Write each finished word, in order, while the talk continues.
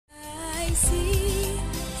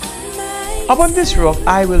Upon this rock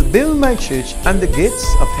I will build my church, and the gates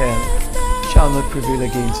of hell shall not prevail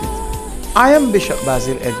against it. I am Bishop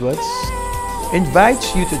Basil Edwards.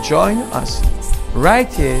 Invites you to join us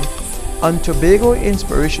right here on Tobago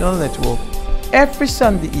Inspirational Network every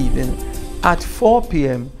Sunday evening at 4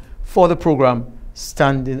 p.m. for the program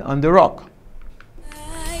Standing on the Rock.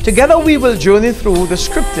 Together we will journey through the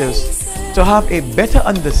scriptures to have a better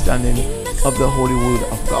understanding of the Holy Word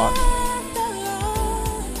of God.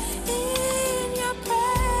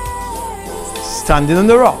 Standing on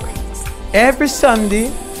the Rock every Sunday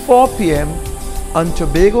 4 p.m. on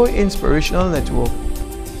Tobago Inspirational Network.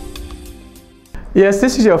 Yes,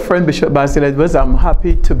 this is your friend Bishop Basil Edwards. I'm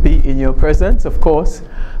happy to be in your presence. Of course,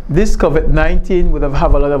 this COVID-19 would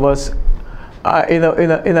have a lot of us in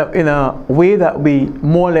a way that we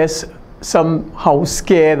more or less somehow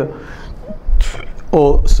scared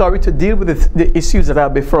or sorry to deal with the issues that are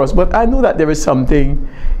before us. But I know that there is something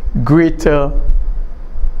greater,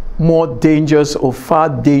 more dangerous or far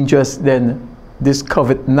dangerous than this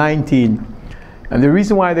COVID-19. And the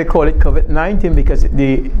reason why they call it COVID-19 because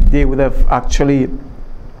they would have actually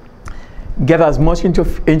get as much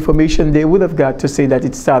information they would have got to say that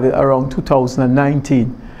it started around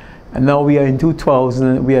 2019. And now we are in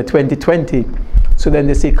 2020. So then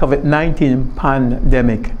they say COVID-19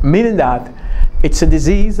 pandemic, meaning that it's a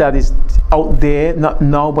disease that is out there, not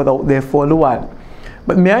now, but out there for a while.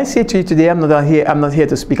 But may I say to you today, I'm not here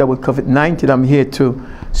to speak about COVID-19. I'm here to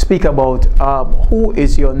speak about who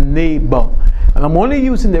is your neighbor. And I'm only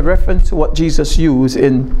using the reference to what Jesus used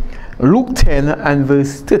in Luke 10 and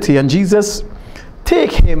verse 30. And Jesus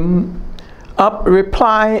take him up,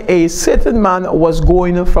 reply, a certain man was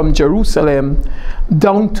going from Jerusalem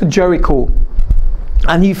down to Jericho,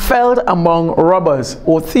 and he fell among robbers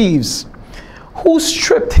or thieves, who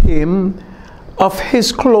stripped him of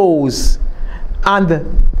his clothes.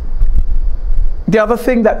 And the other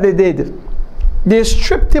thing that they did, they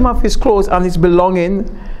stripped him of his clothes and his belonging,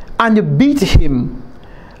 and beat him,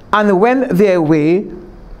 and went their way,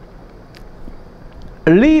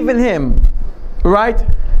 leaving him, right,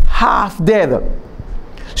 half dead.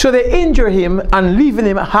 So they injure him and leaving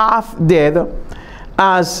him half dead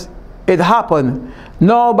as it happened.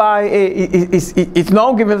 Now by it's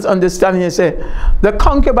now given us understanding. It say the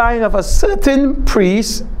concubine of a certain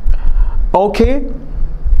priest. Okay,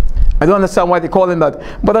 I don't understand why they call him that,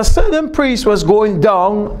 but a certain priest was going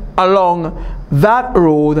down along that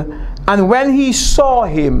road, and when he saw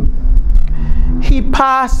him, he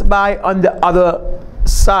passed by on the other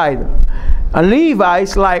side. And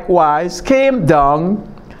Levites likewise came down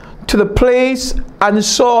to the place and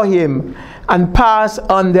saw him, and passed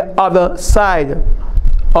on the other side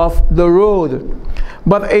of the road.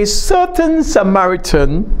 But a certain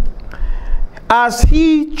Samaritan, as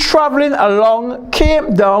he traveling along,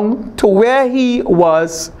 came down to where he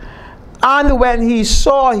was, and when he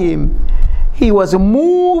saw him, he was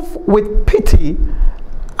moved with pity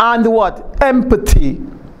and what? Empathy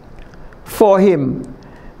for him.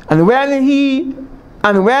 And when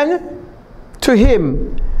to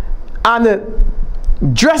him and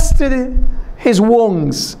dressed his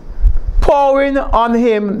wounds, pouring on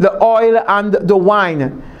him the oil and the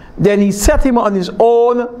wine, then he set him on his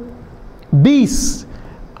own beast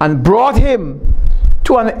and brought him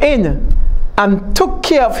to an inn and took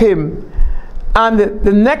care of him. And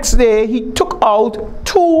the next day he took out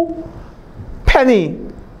 2 penny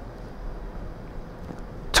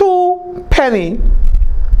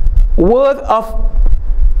worth of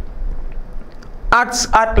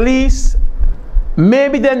at least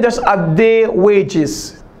maybe then just a day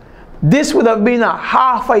wages. This would have been a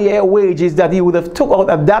half a year wages that he would have took out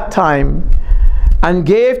at that time and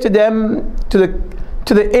gave to them to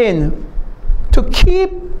the inn to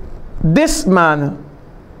keep this man,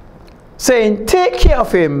 saying, take care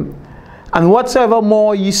of him, and whatsoever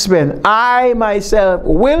more you spend, I myself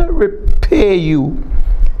will repay you.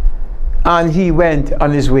 And he went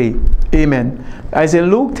on his way. Amen. As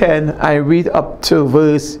in Luke 10, I read up to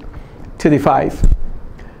verse 35.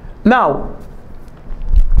 Now,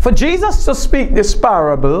 for Jesus to speak this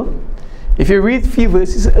parable, if you read a few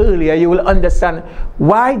verses earlier, you will understand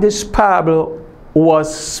why this parable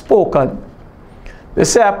was spoken. They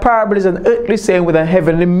say a parable is an earthly saying with a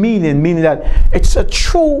heavenly meaning, meaning that it's a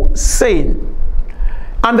true saying.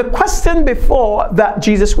 And the question before that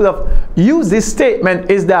Jesus would have used this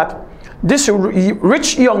statement is that this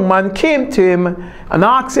rich young man came to him and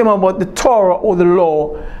asked him about the Torah or the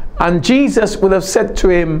law, and Jesus would have said to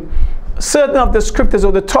him certain of the scriptures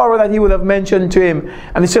or the Torah that he would have mentioned to him,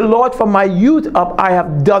 and he said, Lord, from my youth up I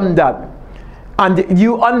have done that. And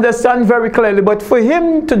you understand very clearly, but for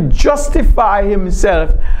him to justify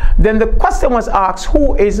himself, then the question was asked,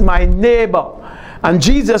 who is my neighbor? And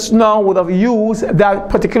Jesus now would have used that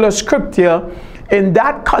particular scripture in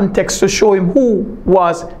that context to show him who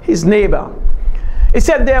was his neighbor. He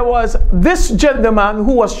said there was this gentleman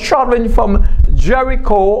who was traveling from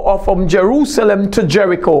Jericho, or from Jerusalem to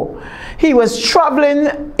Jericho. He was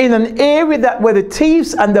traveling in an area that where the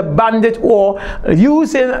thieves and the bandits were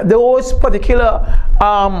using those particular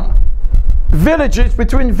villages,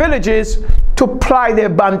 between villages, to ply their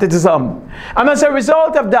banditism. And as a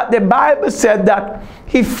result of that, the Bible said that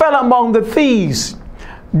he fell among the thieves.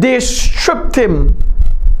 They stripped him.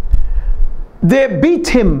 They beat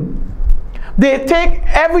him. They take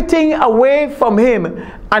everything away from him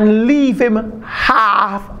and leave him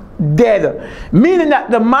half dead. Meaning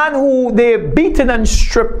that the man who they beaten and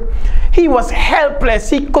stripped, he was helpless.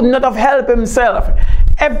 He could not have helped himself.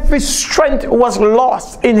 Every strength was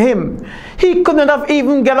lost in him. He could not have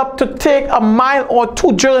even get up to take a mile or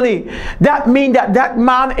two journey. That means that that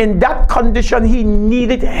man in that condition, he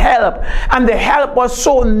needed help. And the help was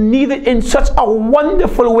so needed in such a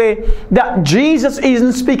wonderful way that Jesus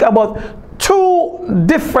even speak about two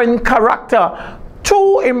different character,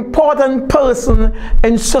 two important person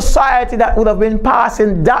in society that would have been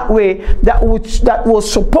passing that way, that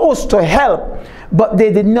was supposed to help, but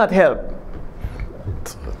they did not help.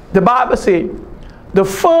 The Bible says the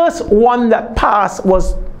first one that passed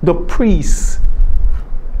was the priest.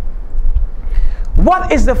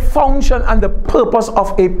 What is the function and the purpose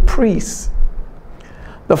of a priest?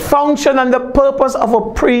 The function and the purpose of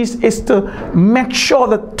a priest is to make sure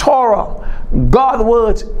the Torah, God's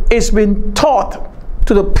word, is being taught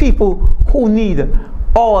to the people who need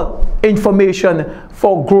all information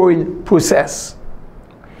for growing process.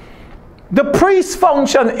 The priest's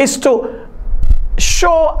function is to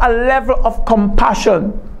show a level of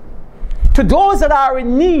compassion to those that are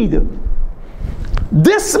in need.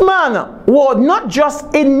 This man was not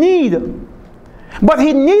just in need, but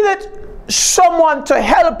he needed someone to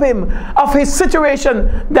help him of his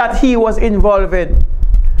situation that he was involved in.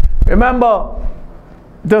 Remember,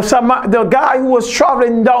 the guy who was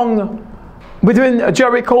traveling down between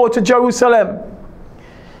Jericho to Jerusalem,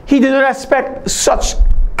 he did not expect such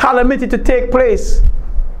calamity to take place.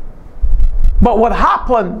 But what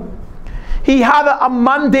happened, he had a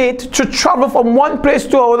mandate to travel from one place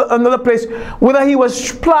to another place, whether he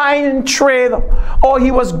was plying trade or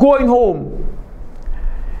he was going home.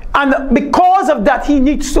 And because of that, he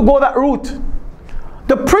needs to go that route.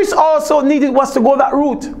 The priest also was to go that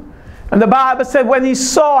route. And the Bible said when he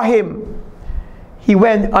saw him, he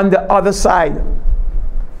went on the other side.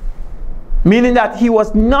 Meaning that he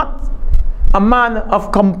was not a man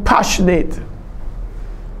of compassionate.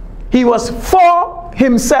 He was for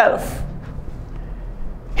himself.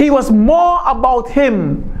 He was more about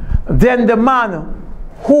him than the man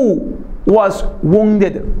who was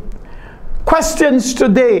wounded. Questions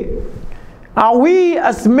today: are we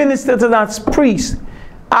as ministers and as priests,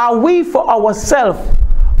 are we for ourselves,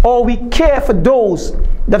 or we care for those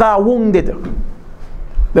that are wounded?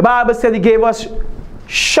 The Bible said he gave us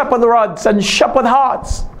shepherd rods and shepherd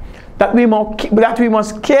hearts, that we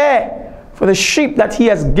must care for the sheep that he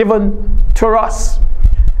has given to us.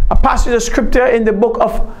 A passage of scripture in the book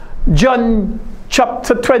of John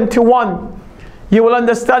chapter 21, you will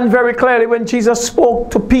understand very clearly when Jesus spoke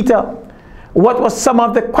to Peter. What was some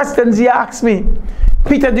of the questions he asked me?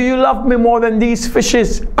 Peter, do you love me more than these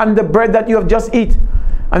fishes and the bread that you have just eaten?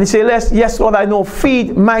 And he said, yes, Lord, I know.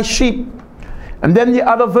 Feed my sheep. And then the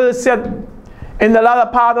other verse said, in the latter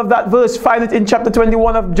part of that verse, find it in chapter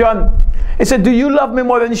 21 of John. He said, do you love me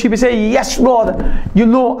more than the sheep? He said, yes, Lord, you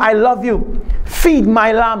know I love you. Feed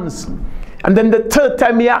my lambs. And then the third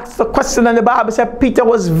time he asked the question, and the Bible said Peter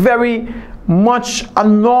was very much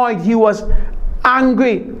annoyed. He was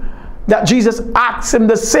angry that Jesus asked him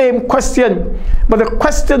the same question. But the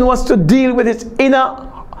question was to deal with his inner,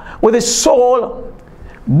 with his soul,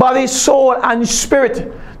 body, soul, and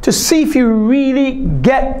spirit, to see if you really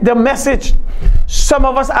get the message. Some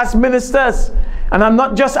of us as ministers, and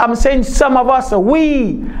I'm saying some of us,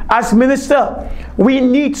 we as ministers, we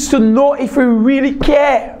need to know if we really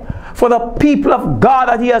care for the people of God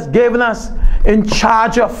that he has given us in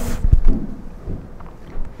charge of.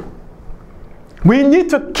 We need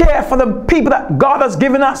to care for the people that God has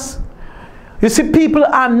given us. You see, people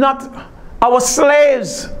are not our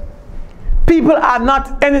slaves. People are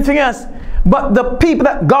not anything else but the people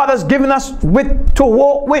that God has given us to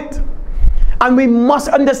walk with. And we must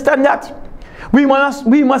understand that. We must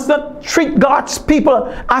not treat God's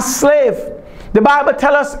people as slaves. The Bible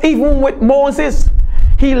tells us even with Moses,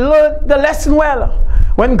 he learned the lesson well.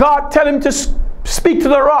 When God tell him to speak to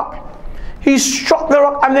the rock, he struck the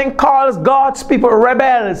rock and then calls God's people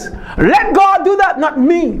rebels. Let God do that, not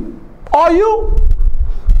me. Are you?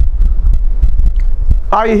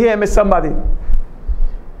 Are you hearing me, somebody?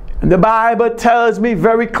 And the Bible tells me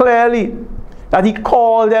very clearly that he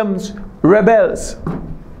called them rebels.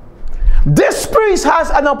 This priest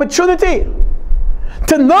has an opportunity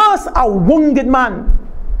to nurse a wounded man,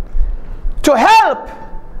 to help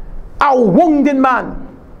a wounded man,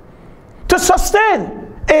 to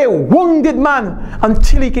sustain a wounded man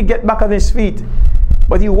until he can get back on his feet.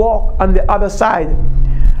 But he walked on the other side.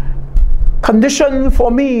 Condition for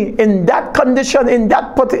me, in that condition, in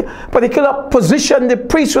that particular position, the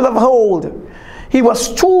priest would have held. He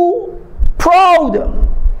was too proud.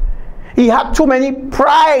 He had too many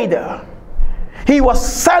pride. He was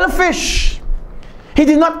selfish. He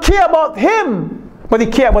did not care about him, but he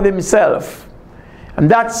cared about himself. And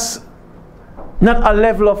that's not a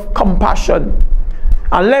level of compassion.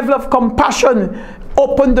 A level of compassion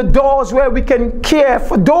opens the doors where we can care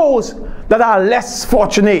for those that are less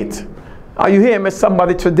fortunate. Are you hearing me,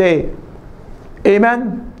 somebody, today?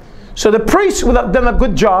 Amen? So the priest would have done a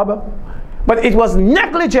good job, but it was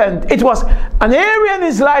negligent. It was an area in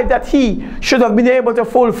his life that he should have been able to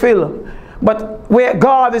fulfill. But where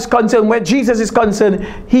God is concerned, where Jesus is concerned,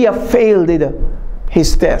 he have failed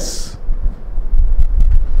his test.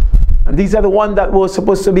 And these are the ones that were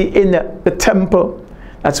supposed to be in the temple.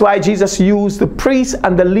 That's why Jesus used the priest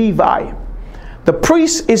and the Levi. The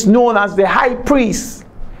priest is known as the high priest.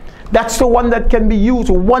 That's the one that can be used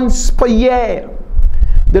once per year.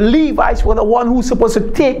 The Levites were the one who's supposed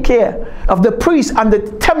to take care of the priest and the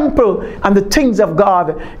temple and the things of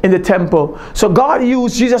God in the temple. So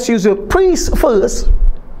Jesus used the priest first,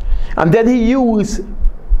 and then he used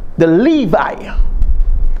the Levi.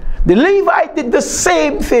 The Levi did the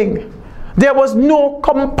same thing. There was no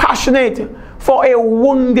compassionate for a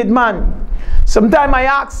wounded man. Sometimes I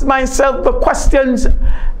ask myself the questions,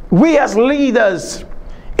 we as leaders,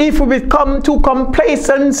 if we become too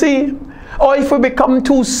complacency, or if we become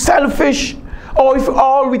too selfish, or if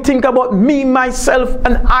all we think about me, myself,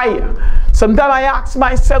 and I. Sometimes I ask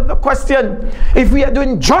myself the question, if we are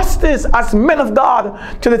doing justice as men of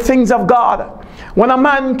God to the things of God. When a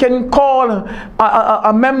man can call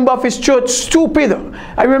a member of his church stupid.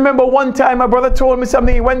 I remember one time my brother told me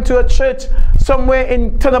something. He went to a church somewhere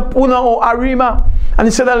in Tanapuna or Arima, and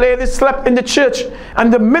he said a lady slept in the church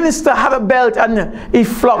and the minister had a belt and he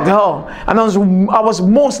flogged her. And I was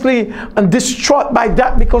mostly distraught by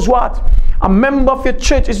that, because what? A member of your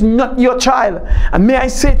church is not your child. And may I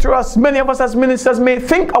say to us, many of us as ministers may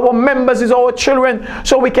think our members is our children,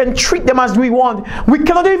 so we can treat them as we want. We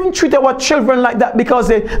cannot even treat our children like that, because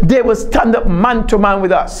they will stand up man to man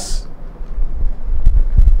with us.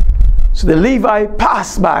 So the Levi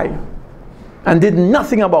passed by and did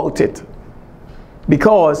nothing about it,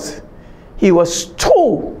 because he was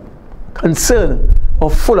too concerned or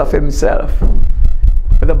full of himself.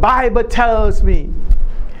 But the Bible tells me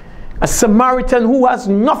a Samaritan who has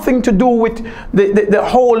nothing to do with the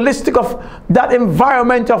holistic of that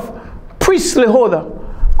environment of priestlyhood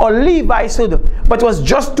or Levihood, but was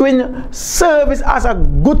just doing service as a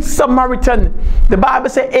good Samaritan. The Bible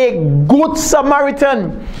says a good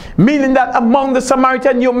Samaritan, meaning that among the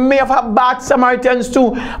Samaritans you may have had bad Samaritans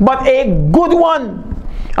too, but a good one.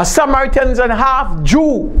 A Samaritan is a half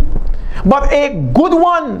Jew, but a good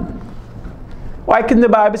one. Why can the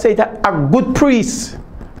Bible say that a good priest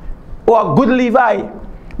or a good Levi?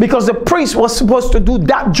 Because the priest was supposed to do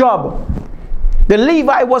that job. The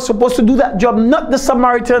Levi was supposed to do that job, not the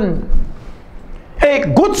Samaritan.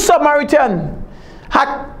 A good Samaritan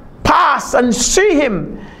had passed and see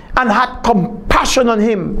him and had compassion on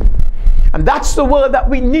him. And that's the word that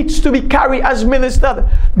we need to be carried as ministers.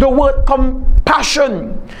 The word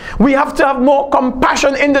compassion. We have to have more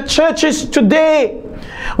compassion in the churches today.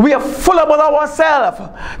 We are full about ourselves.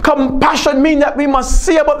 Compassion means that we must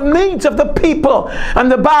see about the needs of the people. And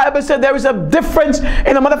the Bible said there is a difference.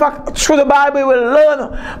 In a matter of fact, through the Bible we will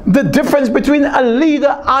learn the difference between a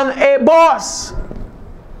leader and a boss.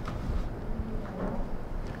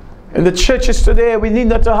 In the churches today, we need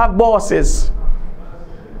not to have bosses,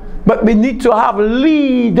 but we need to have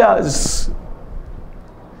leaders.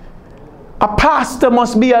 A pastor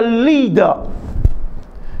must be a leader.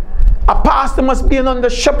 A pastor must be an under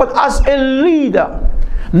shepherd as a leader,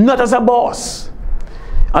 not as a boss.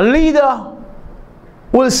 A leader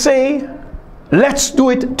will say, let's do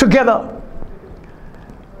it together.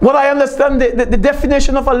 What I understand, the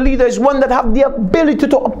definition of a leader is one that have the ability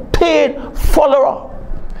to a paid follower.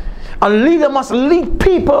 A leader must lead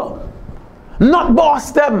people, not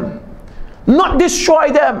boss them, not destroy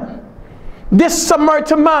them. This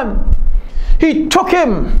Samaritan man, he took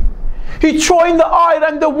him, he threw in the oil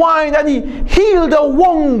and the wine, and he healed the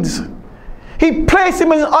wounds. He placed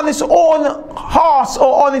him on his own horse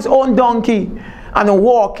or on his own donkey and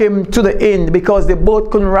walked him to the inn, because they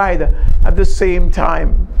both couldn't ride at the same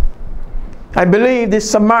time. I believe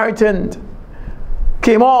this Samaritan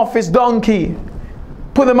came off his donkey,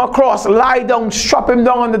 put him across, lie down, strap him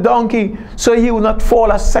down on the donkey so he would not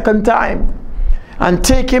fall a second time, and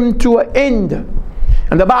take him to an inn.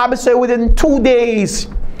 And the Bible says within 2 days,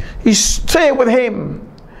 he stayed with him.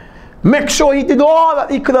 Make sure he did all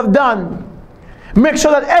that he could have done. Make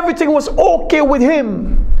sure that everything was okay with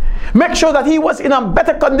him. Make sure that he was in a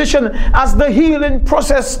better condition as the healing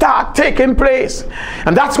process started taking place.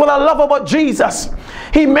 And that's what I love about Jesus.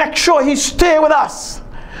 He makes sure he stay with us.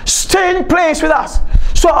 Stay in place with us,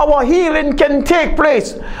 so our healing can take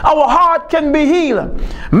place. Our heart can be healed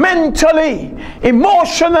mentally,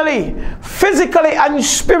 emotionally, physically, and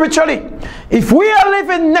spiritually. If we are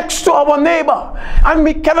living next to our neighbor and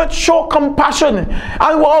we cannot show compassion,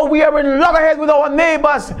 and while we are in loggerhead with our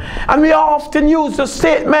neighbors, and we often use the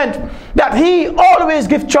statement that he always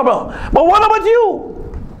gives trouble. But what about you?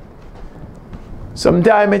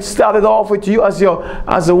 Sometimes it started off with you as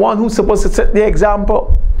the one who's supposed to set the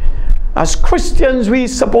example. As Christians, we're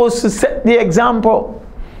supposed to set the example.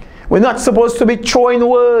 We're not supposed to be throwing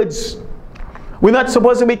words. We're not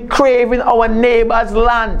supposed to be craving our neighbor's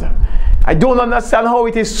land. I don't understand how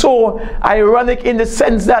it is so ironic, in the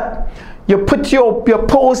sense that you put your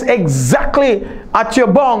post exactly at your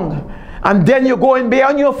bung, and then you're going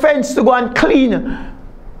beyond your fence to go and clean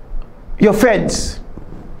your fence.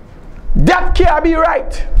 That can't be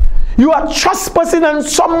right. You are trespassing on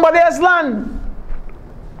somebody else's land.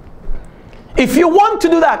 If you want to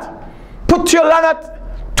do that, put your land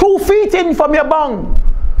at 2 feet in from your bung,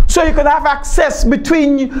 so you can have access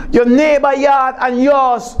between your neighbor's yard and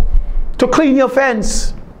yours to clean your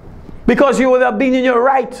fence, because you would have been in your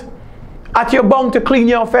right at your bung to clean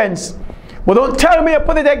your fence. But don't tell me you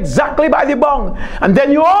put it exactly by the bung, and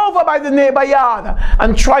then you're over by the neighbor's yard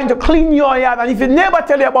and trying to clean your yard, and if your neighbor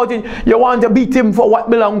tell you about it, you want to beat him for what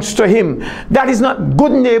belongs to him. That is not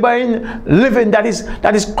good neighboring living. That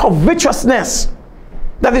is covetousness.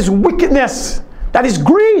 That is wickedness. That is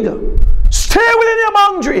greed. Stay within your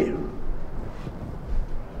boundary.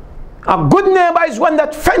 A good neighbor is one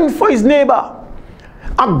that fends for his neighbor.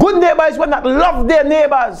 A good neighbor is one that loves their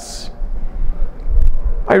neighbors.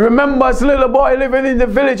 I remember as a little boy living in the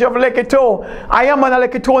village of Leketo. I am an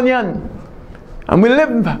Leketonian. And we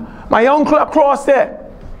live, my uncle across there.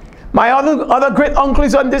 My other great uncle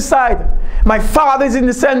is on this side. My father is in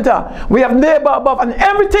the center. We have neighbor above. And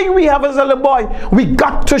everything we have as a little boy, we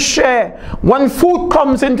got to share. When food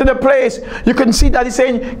comes into the place, you can see that he's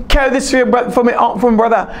saying, carry this for my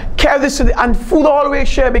brother. Carry this to the, and food always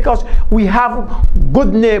share, because we have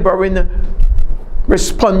good neighboring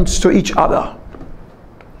response to each other.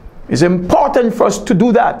 It's important for us to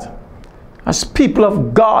do that as people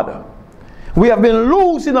of God. We have been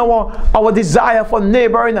losing our desire for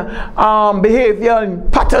neighboring behavior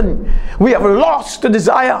and pattern. We have lost the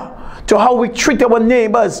desire to how we treat our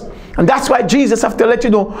neighbors. And that's why Jesus has to let you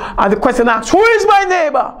know, and the question asks, who is my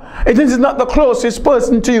neighbor? It is not the closest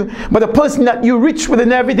person to you, but the person that you reach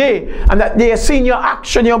within every day, and that they are seeing your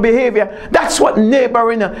action, your behavior. That's what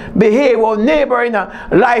neighboring behavior or neighboring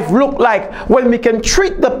life look like, when we can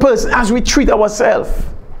treat the person as we treat ourselves.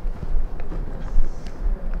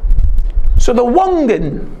 So the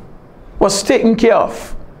wounding was taken care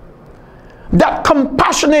of. That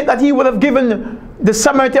compassionate that he would have given, the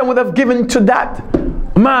Samaritan would have given to that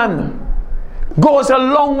man, goes a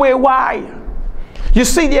long way. Why? You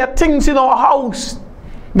see, there are things in our house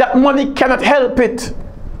that money cannot help it.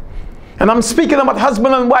 And I'm speaking about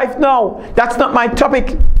husband and wife now. That's not my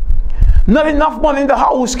topic. Not enough money in the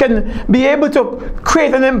house can be able to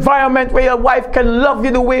create an environment where your wife can love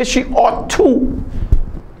you the way she ought to.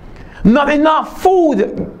 Not enough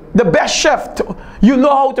food, the best chef, you know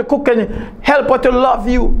how to cook and help her to love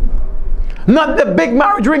you. Not the big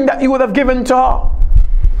marriage ring that you would have given to her.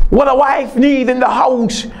 What a wife needs in the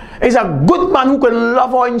house is a good man who can love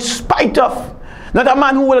her in spite of. Not a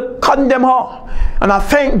man who will condemn her. And I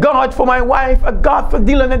thank God for my wife, God for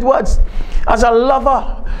Dylan Edwards. As a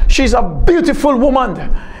lover, she's a beautiful woman.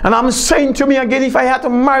 And I'm saying to me again, if I had to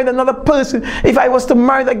marry another person, if I was to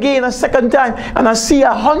marry again a second time, and I see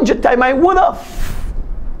 100 times, I would have.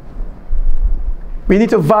 We need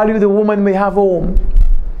to value the woman we have home.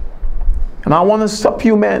 And I want to stop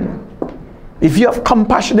you men. If you have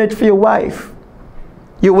compassionate for your wife,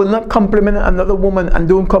 You will not compliment another woman and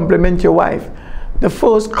don't compliment your wife. The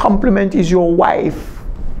first compliment is your wife,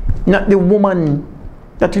 not the woman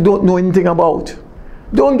that you don't know anything about.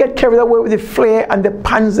 Don't get carried away with the flair and the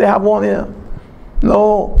pants they have on here.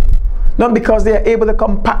 No. Not because they are able to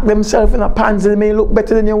compact themselves in a pants, they may look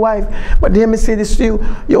better than your wife. But let me say this to you,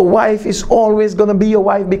 your wife is always going to be your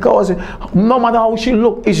wife, because no matter how she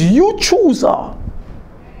looks, it's you choose her.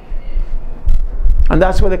 And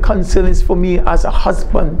that's where the concern is for me as a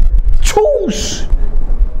husband. Choose.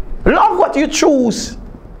 Love what you choose.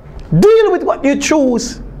 Deal with what you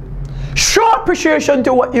choose. Show appreciation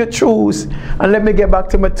to what you choose. And let me get back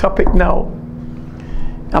to my topic now.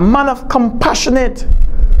 A man of compassionate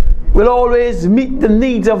will always meet the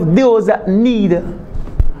needs of those that need.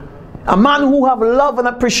 A man who have love and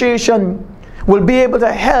appreciation will be able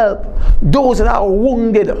to help those that are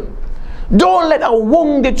wounded. Don't let a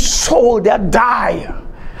wounded soldier die.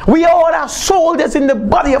 We all are soldiers in the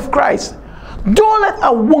body of Christ. Don't let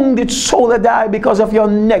a wounded soldier die because of your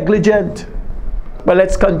negligence. But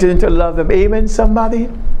let's continue to love them. Amen, somebody?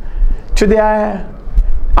 Today,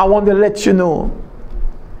 I want to let you know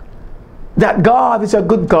that God is a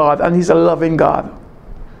good God and He's a loving God.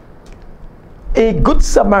 A good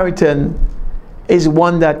Samaritan is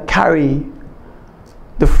one that carries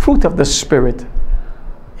the fruit of the Spirit.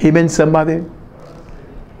 Amen, somebody?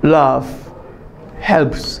 Love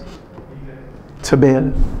helps to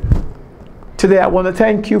build. Today I want to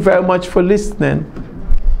thank you very much for listening.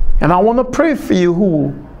 And I want to pray for you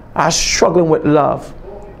who are struggling with love.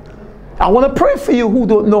 I want to pray for you who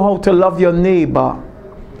don't know how to love your neighbor.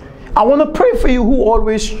 I want to pray for you who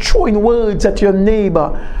always throwing words at your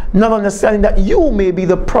neighbor, not understanding that you may be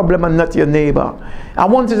the problem and not your neighbor. I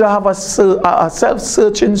want you to have a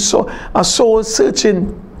self-searching, a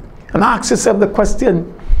soul-searching, and ask yourself the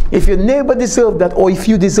question, if your neighbor deserves that, or if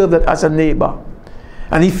you deserve that as a neighbor.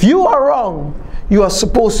 And if you are wrong, you are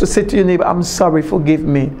supposed to say to your neighbor, I'm sorry, forgive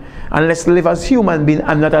me. And let's live as human beings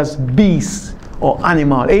and not as beasts or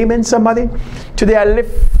animal. Amen, somebody? Today I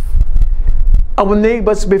lift our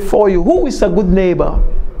neighbors before you. Who is a good neighbor?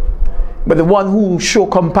 But the one who show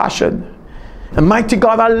compassion. And mighty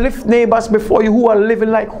God, I lift neighbors before you who are living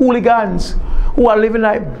like hooligans, who are living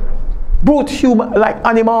like brute human, like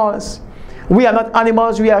animals. We are not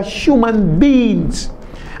animals, we are human beings.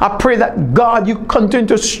 I pray that God, you continue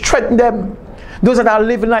to strengthen them, those that are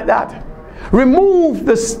living like that. Remove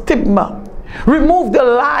the stigma, remove the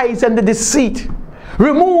lies and the deceit,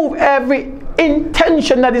 remove every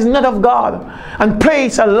intention that is not of God, and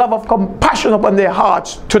place a love of compassion upon their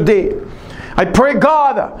hearts today. I pray,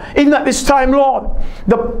 God, even at this time, Lord,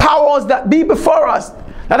 the powers that be before us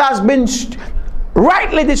that has been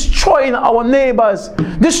rightly destroying our neighbors,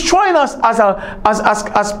 destroying us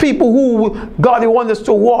as people who, God, you want us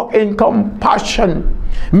to walk in compassion.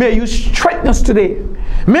 May you strengthen us today.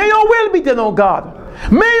 May your will be done, oh God.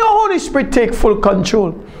 May your Holy Spirit take full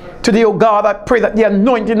control. Today, oh God, I pray that the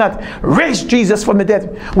anointing that raised Jesus from the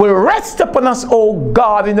dead will rest upon us, oh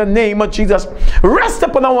God, in the name of Jesus. Rest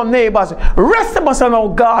upon our neighbors. Rest upon us, oh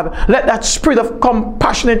God. Let that spirit of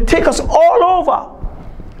compassion take us all over,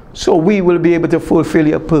 so we will be able to fulfill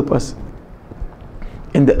your purpose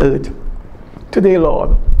in the earth. Today,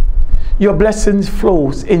 Lord, your blessings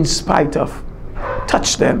flows in spite of.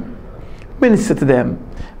 Touch them. Minister to them.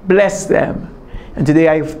 Bless them. And today,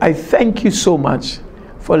 I thank you so much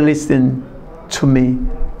for listening to me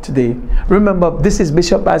today. Remember, this is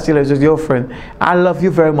Bishop Basil, your friend. I love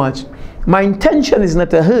you very much. My intention is not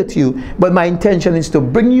to hurt you, but my intention is to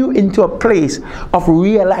bring you into a place of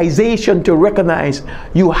realization, to recognize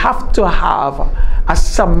you have to have a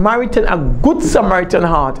Samaritan, a good Samaritan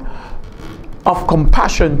heart of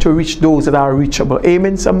compassion to reach those that are reachable.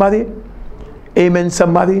 Amen, somebody? Amen,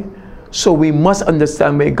 somebody? So we must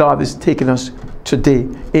understand where God is taking us today.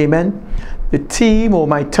 Amen? The theme or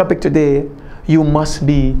my topic today, you must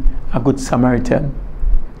be a good Samaritan.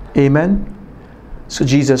 Amen? So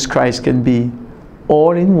Jesus Christ can be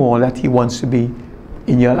all in all that He wants to be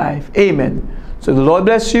in your life. Amen. So the Lord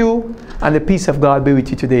bless you, and the peace of God be with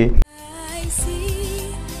you today.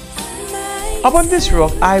 Upon this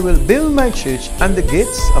rock I will build my church, and the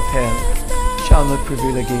gates of hell shall not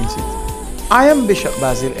prevail against it. I am Bishop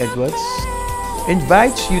Basil Edwards.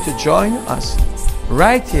 Invites you to join us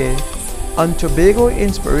right here on Tobago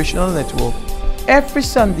Inspirational Network every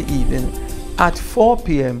Sunday evening at 4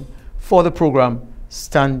 p.m. for the program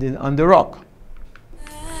Standing on the Rock.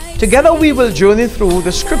 Together we will journey through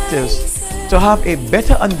the scriptures to have a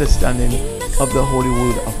better understanding of the Holy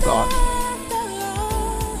Word of God.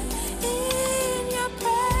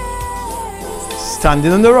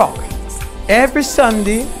 Standing on the Rock every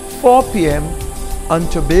Sunday 4 p.m. on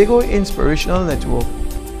Tobago Inspirational Network.